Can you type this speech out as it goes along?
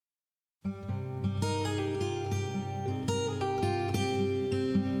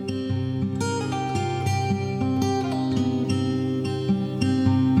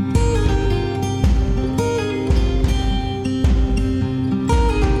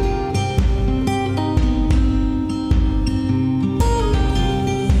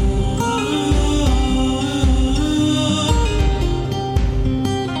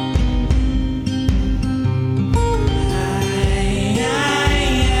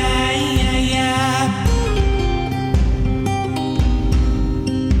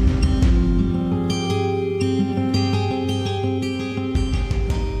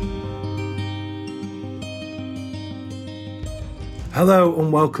Hello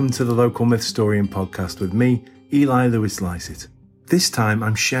and welcome to the Local Mythstorian podcast with me, Eli Lewis Lysett. This time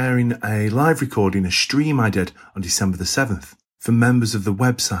I'm sharing a live recording, a stream I did on December the 7th for members of the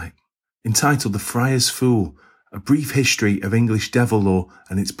website, entitled The Friar's Fool, a brief history of English devil lore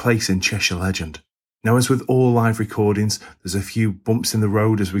and its place in Cheshire legend. Now, as with all live recordings, there's a few bumps in the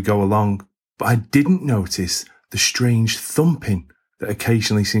road as we go along, but I didn't notice the strange thumping that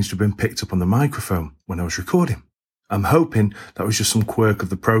occasionally seems to have been picked up on the microphone when I was recording. I'm hoping that was just some quirk of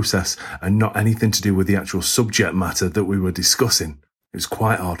the process and not anything to do with the actual subject matter that we were discussing. It was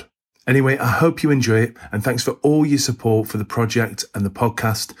quite odd. Anyway, I hope you enjoy it, and thanks for all your support for the project and the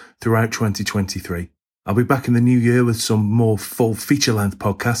podcast throughout 2023. I'll be back in the new year with some more full feature-length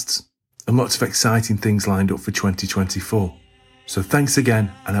podcasts and lots of exciting things lined up for 2024. So thanks again,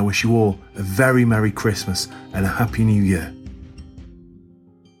 and I wish you all a very Merry Christmas and a Happy New Year.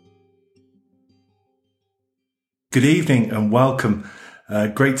 Good evening and welcome.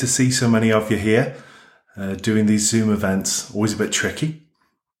 Great to see so many of you here doing these Zoom events. Always a bit tricky.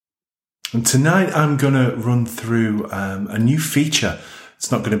 And tonight I'm going to run through a new feature.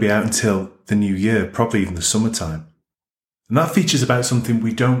 It's not going to be out until the new year, probably even the summertime. And that feature is about something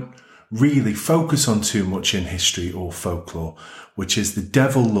we don't really focus on too much in history or folklore, which is the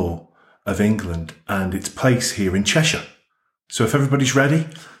devil lore of England and its place here in Cheshire. So if everybody's ready,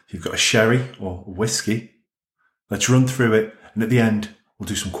 you've got a sherry or a whiskey, let's run through it, and at the end, we'll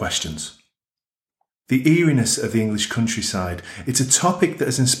do some questions. The eeriness of the English countryside, it's a topic that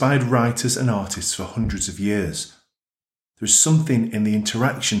has inspired writers and artists for hundreds of years. There is something in the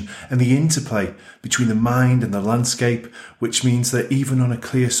interaction and the interplay between the mind and the landscape, which means that even on a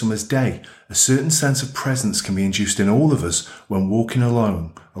clear summer's day, a certain sense of presence can be induced in all of us when walking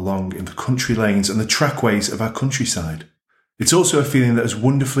along in the country lanes and the trackways of our countryside. It's also a feeling that is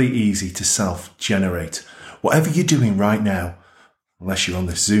wonderfully easy to self-generate. Whatever you're doing right now, unless you're on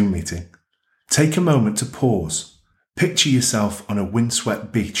this Zoom meeting, take a moment to pause. Picture yourself on a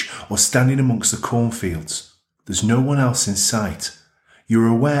windswept beach or standing amongst the cornfields. There's no one else in sight. You're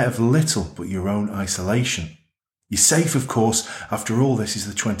aware of little but your own isolation. You're safe, of course. After all, this is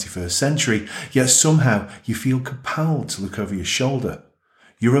the 21st century, yet somehow you feel compelled to look over your shoulder.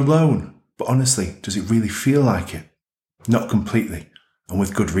 You're alone, but honestly, does it really feel like it? Not completely, and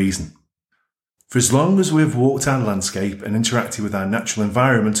with good reason. For as long as we have walked our landscape and interacted with our natural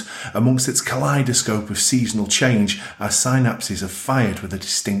environment, amongst its kaleidoscope of seasonal change, our synapses have fired with a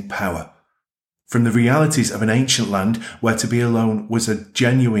distinct power. From the realities of an ancient land where to be alone was a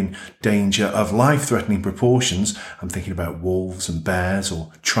genuine danger of life-threatening proportions, I'm thinking about wolves and bears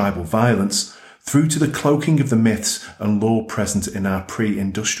or tribal violence, through to the cloaking of the myths and lore present in our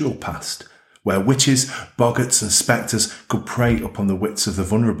pre-industrial past, where witches, boggarts and spectres could prey upon the wits of the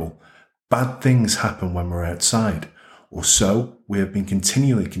vulnerable. Bad things happen when we're outside, or so we have been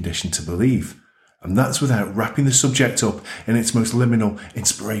continually conditioned to believe. And that's without wrapping the subject up in its most liminal,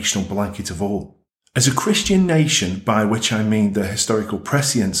 inspirational blanket of all. As a Christian nation, by which I mean the historical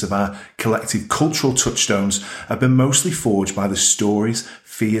prescience of our collective cultural touchstones have been mostly forged by the stories,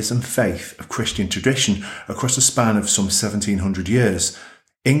 fears and faith of Christian tradition across a span of some 1700 years,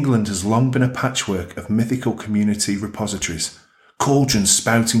 England has long been a patchwork of mythical community repositories. Cauldrons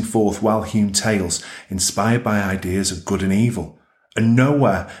spouting forth well-hewn tales inspired by ideas of good and evil. And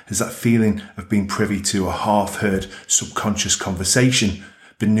nowhere has that feeling of being privy to a half-heard subconscious conversation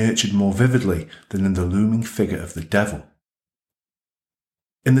been nurtured more vividly than in the looming figure of the devil.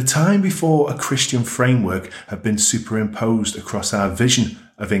 In the time before a Christian framework had been superimposed across our vision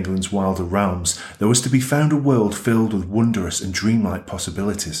of England's wilder realms, there was to be found a world filled with wondrous and dreamlike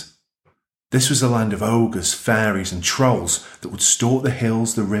possibilities. This was a land of ogres, fairies and trolls that would stalk the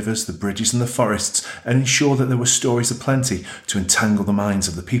hills, the rivers, the bridges and the forests and ensure that there were stories aplenty to entangle the minds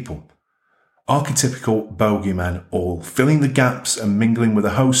of the people. Archetypical bogeymen all, filling the gaps and mingling with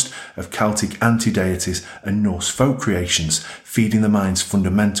a host of Celtic anti-deities and Norse folk creations, feeding the mind's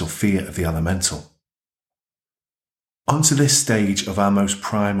fundamental fear of the elemental. Onto this stage of our most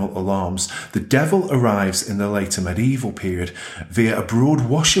primal alarms, the devil arrives in the later medieval period via a broad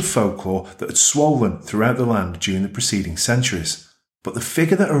wash of folklore that had swollen throughout the land during the preceding centuries. But the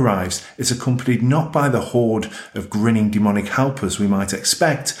figure that arrives is accompanied not by the horde of grinning demonic helpers we might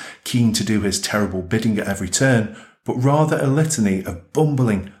expect, keen to do his terrible bidding at every turn, but rather a litany of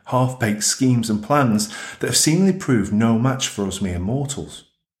bumbling, half-baked schemes and plans that have seemingly proved no match for us mere mortals.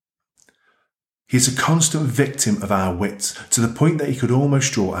 He is a constant victim of our wits, to the point that he could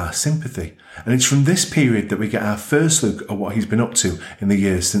almost draw our sympathy. And it's from this period that we get our first look at what he's been up to in the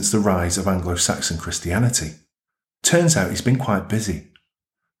years since the rise of Anglo-Saxon Christianity. Turns out he's been quite busy.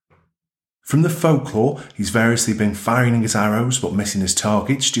 From the folklore, he's variously been firing his arrows but missing his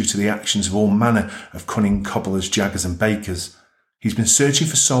targets due to the actions of all manner of cunning cobblers, jaggers and bakers. He's been searching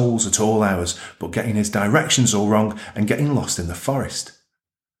for souls at all hours but getting his directions all wrong and getting lost in the forest.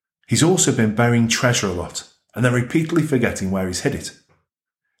 He's also been burying treasure a lot and then repeatedly forgetting where he's hid it.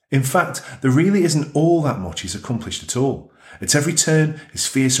 In fact, there really isn't all that much he's accomplished at all. At every turn, his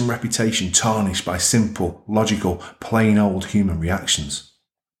fearsome reputation tarnished by simple, logical, plain old human reactions.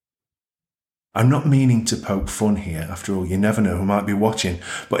 I'm not meaning to poke fun here, after all you never know who might be watching,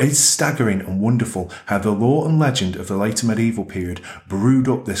 but it's staggering and wonderful how the lore and legend of the later medieval period brewed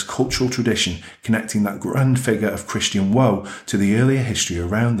up this cultural tradition connecting that grand figure of Christian woe to the earlier history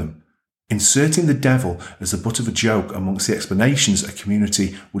around them, inserting the devil as the butt of a joke amongst the explanations a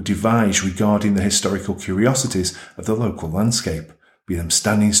community would devise regarding the historical curiosities of the local landscape, be them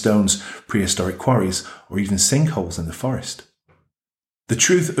standing stones, prehistoric quarries, or even sinkholes in the forest. The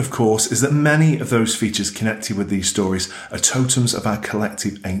truth, of course, is that many of those features connected with these stories are totems of our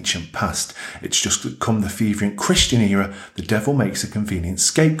collective ancient past. It's just that come the fervent Christian era, the devil makes a convenient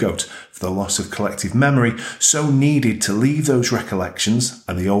scapegoat for the loss of collective memory so needed to leave those recollections,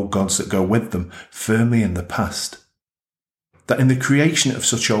 and the old gods that go with them, firmly in the past. That in the creation of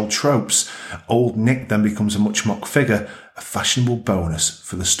such old tropes, Old Nick then becomes a much mocked figure, a fashionable bonus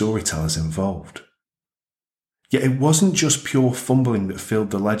for the storytellers involved. Yet it wasn't just pure fumbling that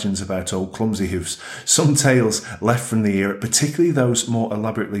filled the legends about old clumsy hoofs. Some tales left from the era, particularly those more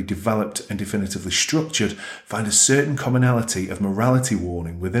elaborately developed and definitively structured, find a certain commonality of morality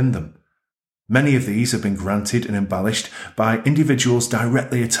warning within them. Many of these have been granted and embellished by individuals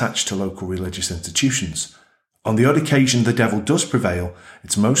directly attached to local religious institutions. On the odd occasion the devil does prevail,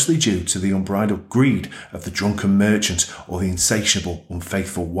 it's mostly due to the unbridled greed of the drunken merchant or the insatiable,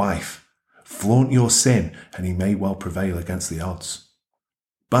 unfaithful wife. Flaunt your sin, and he may well prevail against the odds.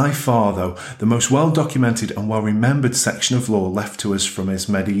 By far, though, the most well-documented and well-remembered section of lore left to us from his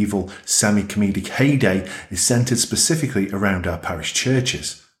medieval semi-comedic heyday is centred specifically around our parish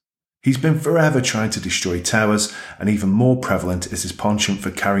churches. He's been forever trying to destroy towers, and even more prevalent is his penchant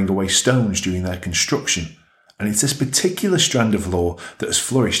for carrying away stones during their construction, and it's this particular strand of lore that has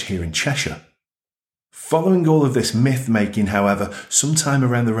flourished here in Cheshire. Following all of this myth-making, however, sometime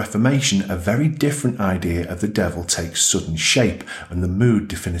around the Reformation, a very different idea of the devil takes sudden shape and the mood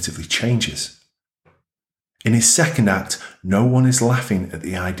definitively changes. In his second act, no one is laughing at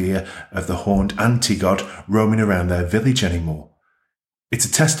the idea of the horned anti-god roaming around their village anymore. It's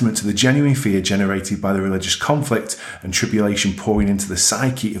a testament to the genuine fear generated by the religious conflict and tribulation pouring into the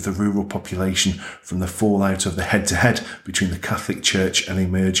psyche of the rural population from the fallout of the head-to-head between the Catholic Church and the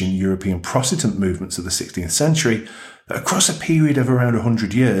emerging European Protestant movements of the 16th century, that across a period of around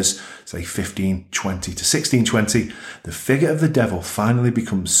 100 years, say 1520 to 1620, the figure of the devil finally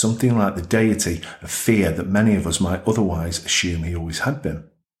becomes something like the deity of fear that many of us might otherwise assume he always had been.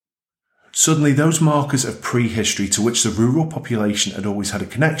 Suddenly, those markers of prehistory to which the rural population had always had a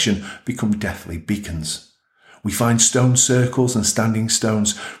connection become deathly beacons. We find stone circles and standing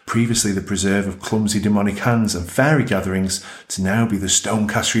stones, previously the preserve of clumsy demonic hands and fairy gatherings, to now be the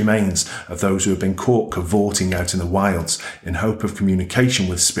stone-cast remains of those who have been caught cavorting out in the wilds in hope of communication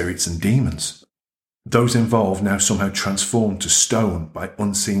with spirits and demons. Those involved now somehow transformed to stone by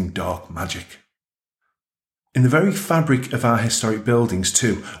unseen dark magic. In the very fabric of our historic buildings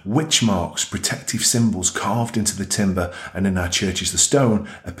too, witch marks, protective symbols carved into the timber and in our churches the stone,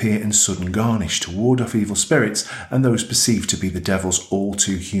 appear in sudden garnish to ward off evil spirits and those perceived to be the devil's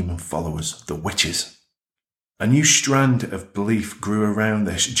all-too-human followers, the witches. A new strand of belief grew around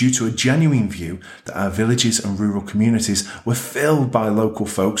this due to a genuine view that our villages and rural communities were filled by local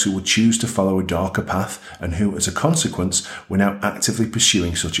folks who would choose to follow a darker path and who, as a consequence, were now actively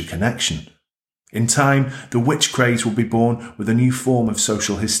pursuing such a connection. In time, the witch craze will be born with a new form of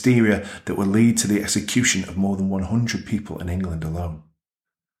social hysteria that will lead to the execution of more than 100 people in England alone.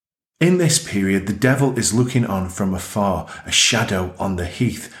 In this period, the devil is looking on from afar, a shadow on the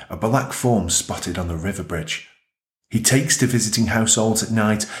heath, a black form spotted on the river bridge. He takes to visiting households at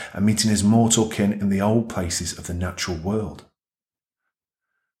night and meeting his mortal kin in the old places of the natural world.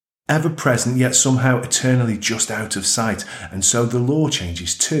 Ever present, yet somehow eternally just out of sight, and so the lore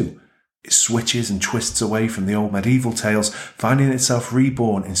changes too. It switches and twists away from the old medieval tales, finding itself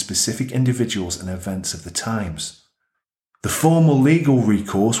reborn in specific individuals and events of the times. The formal legal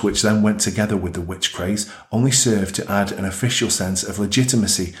recourse, which then went together with the witch craze, only served to add an official sense of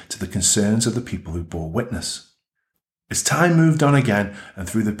legitimacy to the concerns of the people who bore witness. As time moved on again, and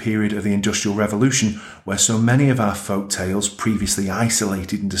through the period of the Industrial Revolution, where so many of our folk tales, previously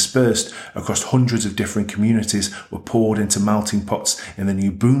isolated and dispersed across hundreds of different communities, were poured into melting pots in the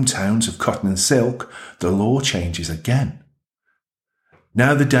new boom towns of cotton and silk, the law changes again.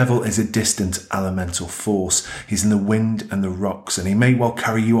 Now the devil is a distant elemental force. He's in the wind and the rocks, and he may well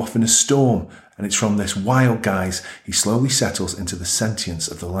carry you off in a storm, and it's from this wild guise he slowly settles into the sentience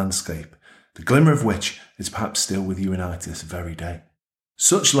of the landscape, the glimmer of which is perhaps still with you and I to this very day.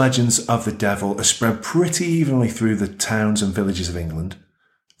 Such legends of the devil are spread pretty evenly through the towns and villages of England.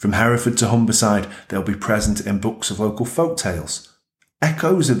 From Hereford to Humberside, they'll be present in books of local folk tales.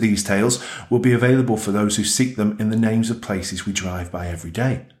 Echoes of these tales will be available for those who seek them in the names of places we drive by every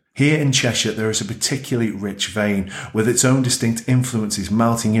day. Here in Cheshire, there is a particularly rich vein with its own distinct influences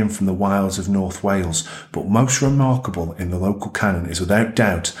melting in from the wilds of North Wales, but most remarkable in the local canon is without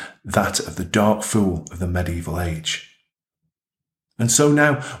doubt that of the dark fool of the medieval age. And so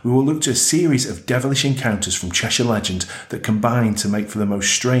now we will look to a series of devilish encounters from Cheshire legend that combine to make for the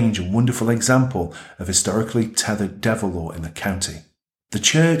most strange and wonderful example of historically tethered devil lore in the county. The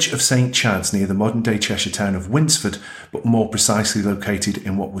Church of St Chad's near the modern-day Cheshire town of Winsford, but more precisely located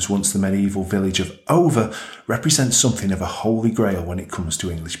in what was once the medieval village of Over, represents something of a holy grail when it comes to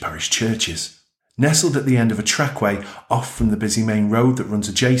English parish churches. Nestled at the end of a trackway off from the busy main road that runs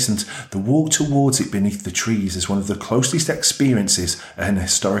adjacent, the walk towards it beneath the trees is one of the closest experiences an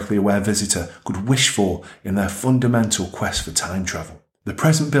historically aware visitor could wish for in their fundamental quest for time travel. The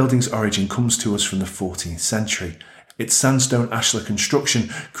present building's origin comes to us from the 14th century. Its sandstone ashlar construction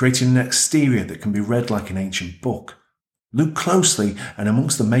creating an exterior that can be read like an ancient book. Look closely, and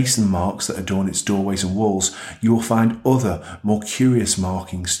amongst the mason marks that adorn its doorways and walls, you will find other, more curious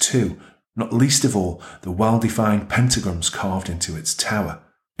markings too, not least of all the well-defined pentagrams carved into its tower.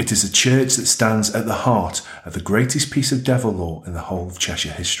 It is a church that stands at the heart of the greatest piece of devil lore in the whole of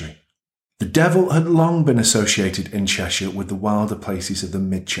Cheshire history. The devil had long been associated in Cheshire with the wilder places of the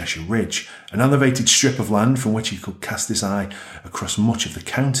Mid-Cheshire Ridge, an elevated strip of land from which he could cast his eye across much of the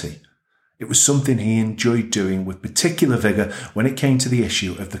county. It was something he enjoyed doing with particular vigour when it came to the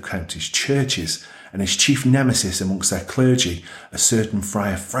issue of the county's churches, and his chief nemesis amongst their clergy, a certain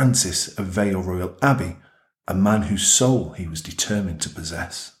Friar Francis of Vale Royal Abbey, a man whose soul he was determined to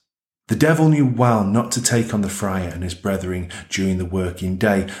possess. The devil knew well not to take on the friar and his brethren during the working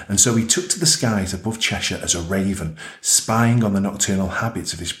day, and so he took to the skies above Cheshire as a raven, spying on the nocturnal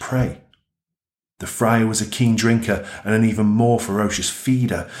habits of his prey. The friar was a keen drinker and an even more ferocious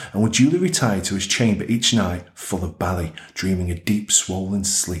feeder, and would duly retire to his chamber each night full of bally, dreaming a deep swollen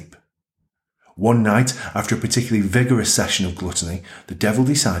sleep. One night, after a particularly vigorous session of gluttony, the devil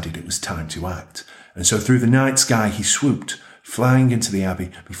decided it was time to act, and so through the night sky he swooped, flying into the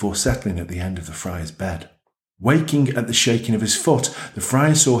abbey before settling at the end of the friar's bed. Waking at the shaking of his foot, the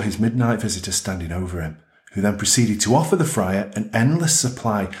friar saw his midnight visitor standing over him, who then proceeded to offer the friar an endless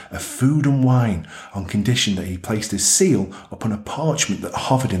supply of food and wine on condition that he placed his seal upon a parchment that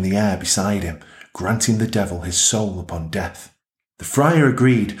hovered in the air beside him, granting the devil his soul upon death. The friar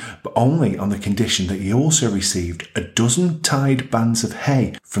agreed, but only on the condition that he also received a dozen tied bands of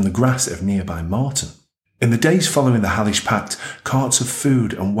hay from the grass of nearby Marton. In the days following the Hallish Pact, carts of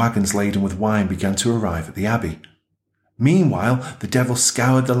food and wagons laden with wine began to arrive at the abbey. Meanwhile, the devil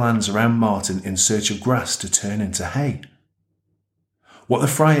scoured the lands around Marton in search of grass to turn into hay. What the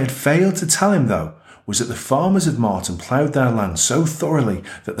friar had failed to tell him, though, was that the farmers of Marton ploughed their land so thoroughly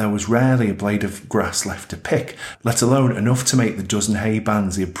that there was rarely a blade of grass left to pick, let alone enough to make the dozen hay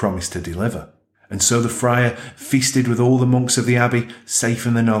bands he had promised to deliver. And so the friar feasted with all the monks of the abbey, safe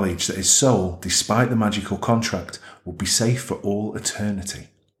in the knowledge that his soul, despite the magical contract, would be safe for all eternity.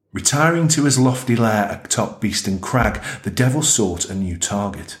 Retiring to his lofty lair atop Beeston Crag, the devil sought a new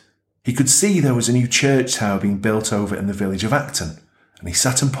target. He could see there was a new church tower being built over in the village of Acton, and he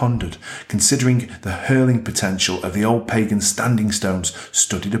sat and pondered, considering the hurling potential of the old pagan standing stones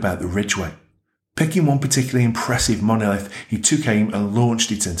studded about the ridgeway. Picking one particularly impressive monolith, he took aim and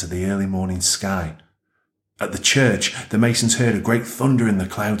launched it into the early morning sky. At the church, the masons heard a great thunder in the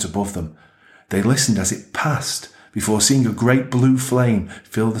clouds above them. They listened as it passed, before seeing a great blue flame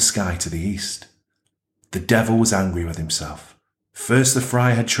fill the sky to the east. The devil was angry with himself. First the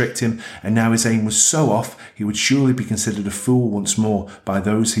friar had tricked him, and now his aim was so off he would surely be considered a fool once more by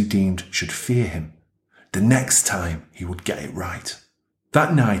those he deemed should fear him. The next time he would get it right.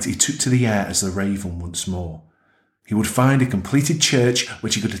 That night he took to the air as the raven once more. He would find a completed church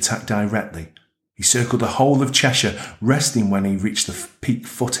which he could attack directly. He circled the whole of Cheshire, resting when he reached the peak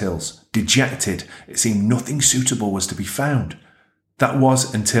foothills. Dejected, it seemed nothing suitable was to be found. That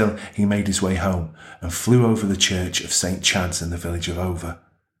was until he made his way home and flew over the church of St. Chad's in the village of Over.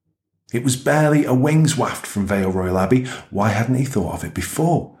 It was barely a wing's waft from Vale Royal Abbey. Why hadn't he thought of it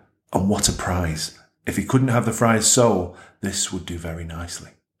before? And what a prize. If he couldn't have the friar's soul, this would do very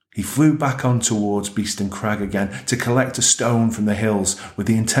nicely. He flew back on towards Beeston Crag again to collect a stone from the hills with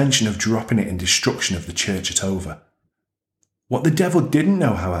the intention of dropping it in destruction of the church at Over. What the devil didn't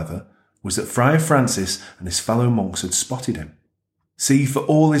know, however, was that Friar Francis and his fellow monks had spotted him. See, for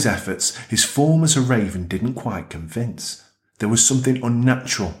all his efforts, his form as a raven didn't quite convince. There was something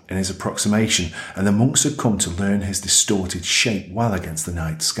unnatural in his approximation, and the monks had come to learn his distorted shape well against the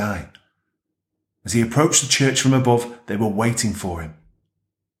night sky. As he approached the church from above, they were waiting for him.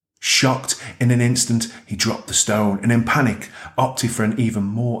 Shocked, in an instant, he dropped the stone and in panic opted for an even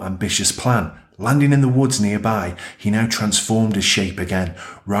more ambitious plan. Landing in the woods nearby, he now transformed his shape again,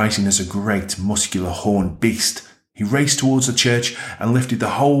 rising as a great muscular horned beast. He raced towards the church and lifted the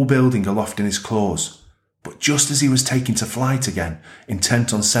whole building aloft in his claws. But just as he was taking to flight again,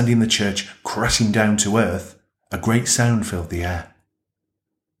 intent on sending the church crashing down to earth, a great sound filled the air.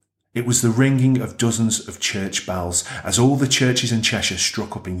 It was the ringing of dozens of church bells as all the churches in Cheshire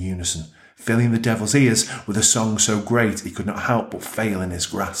struck up in unison, filling the devil's ears with a song so great he could not help but fail in his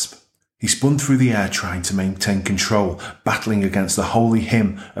grasp. He spun through the air trying to maintain control, battling against the holy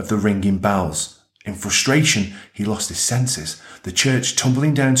hymn of the ringing bells. In frustration, he lost his senses, the church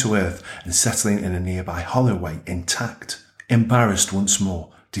tumbling down to earth and settling in a nearby holloway intact. Embarrassed once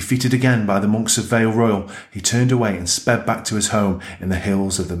more, defeated again by the monks of Vale Royal, he turned away and sped back to his home in the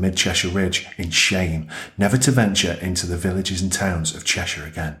hills of the Mid-Cheshire Ridge in shame, never to venture into the villages and towns of Cheshire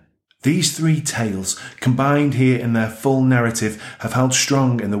again. These three tales, combined here in their full narrative, have held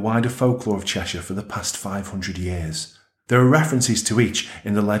strong in the wider folklore of Cheshire for the past 500 years. There are references to each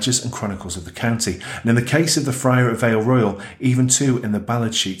in the ledgers and chronicles of the county, and in the case of the Friar at Vale Royal, even two in the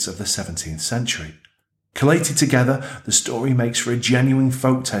ballad sheets of the 17th century. Collated together, the story makes for a genuine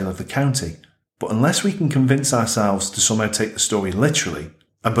folk tale of the county, but unless we can convince ourselves to somehow take the story literally,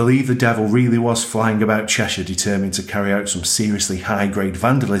 and believe the devil really was flying about Cheshire determined to carry out some seriously high-grade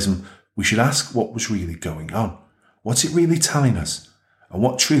vandalism, we should ask what was really going on. What's it really telling us? And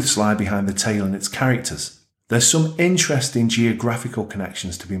what truths lie behind the tale and its characters? There's some interesting geographical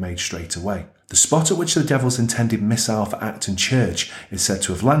connections to be made straight away. The spot at which the devil's intended missile for Acton Church is said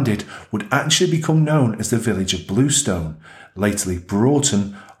to have landed would actually become known as the village of Bluestone, latterly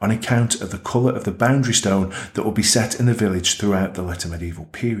Broughton, on account of the colour of the boundary stone that would be set in the village throughout the later medieval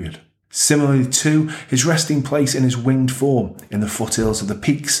period. Similarly too, his resting place in his winged form in the foothills of the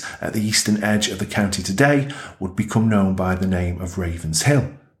peaks at the eastern edge of the county today would become known by the name of Ravens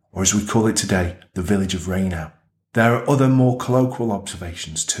Hill, or as we call it today, the village of Raynow. There are other more colloquial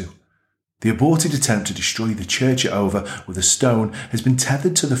observations too. The aborted attempt to destroy the church at Over with a stone has been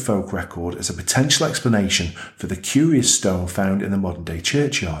tethered to the folk record as a potential explanation for the curious stone found in the modern-day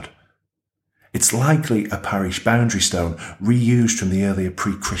churchyard. It's likely a parish boundary stone reused from the earlier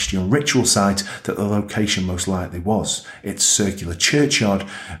pre-Christian ritual site that the location most likely was, its circular churchyard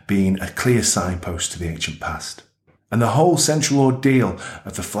being a clear signpost to the ancient past. And the whole central ordeal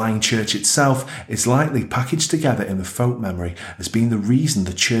of the flying church itself is likely packaged together in the folk memory as being the reason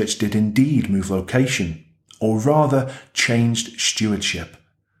the church did indeed move location, or rather changed stewardship.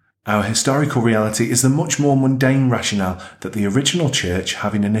 Our historical reality is the much more mundane rationale that the original church,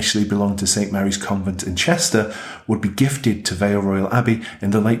 having initially belonged to St Mary's Convent in Chester, would be gifted to Vale Royal Abbey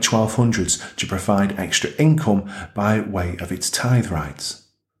in the late 1200s to provide extra income by way of its tithe rights.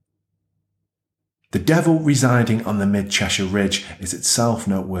 The devil residing on the Mid-Cheshire Ridge is itself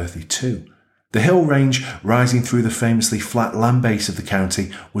noteworthy too. The hill range rising through the famously flat land base of the county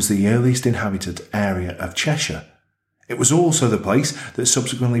was the earliest inhabited area of Cheshire. It was also the place that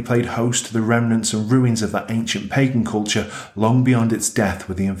subsequently played host to the remnants and ruins of that ancient pagan culture long beyond its death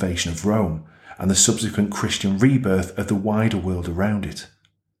with the invasion of Rome, and the subsequent Christian rebirth of the wider world around it.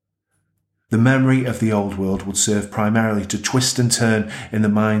 The memory of the old world would serve primarily to twist and turn in the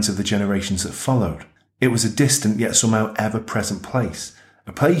minds of the generations that followed. It was a distant yet somehow ever-present place,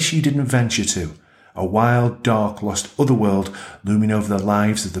 a place you didn't venture to, a wild, dark, lost otherworld looming over the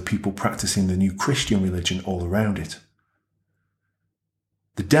lives of the people practicing the new Christian religion all around it.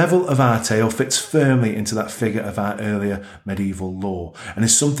 The devil of our tale fits firmly into that figure of our earlier medieval lore, and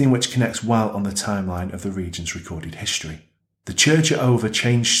is something which connects well on the timeline of the region's recorded history. The church at Over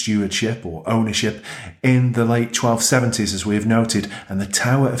changed stewardship or ownership in the late 1270s, as we have noted, and the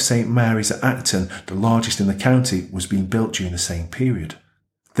Tower of St Mary's at Acton, the largest in the county, was being built during the same period.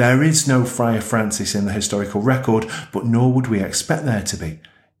 There is no Friar Francis in the historical record, but nor would we expect there to be.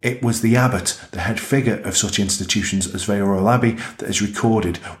 It was the abbot, the head figure of such institutions as Vale Abbey, that is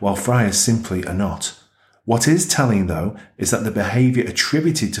recorded, while friars simply are not. What is telling, though, is that the behaviour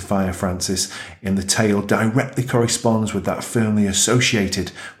attributed to Friar Francis in the tale directly corresponds with that firmly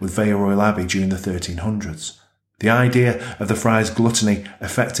associated with Vale Abbey during the 1300s. The idea of the friar's gluttony,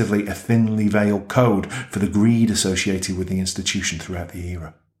 effectively a thinly veiled code for the greed associated with the institution throughout the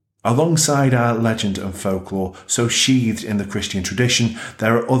era. Alongside our legend and folklore, so sheathed in the Christian tradition,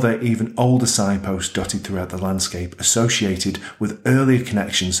 there are other, even older signposts dotted throughout the landscape associated with earlier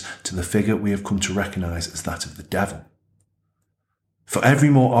connections to the figure we have come to recognise as that of the devil. For every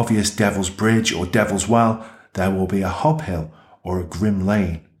more obvious Devil's Bridge or Devil's Well, there will be a Hob Hill or a Grim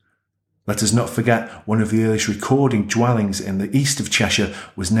Lane. Let us not forget one of the earliest recording dwellings in the east of Cheshire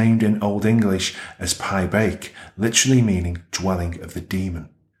was named in Old English as Pye-Bake, literally meaning dwelling of the demon.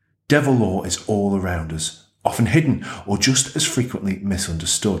 Devil lore is all around us, often hidden or just as frequently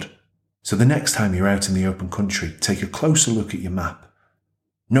misunderstood. So the next time you're out in the open country, take a closer look at your map.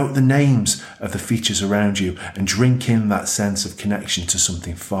 Note the names of the features around you and drink in that sense of connection to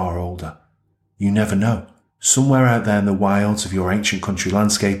something far older. You never know. Somewhere out there in the wilds of your ancient country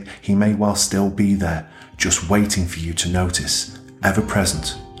landscape, he may well still be there, just waiting for you to notice, ever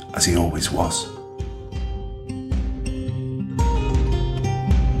present as he always was.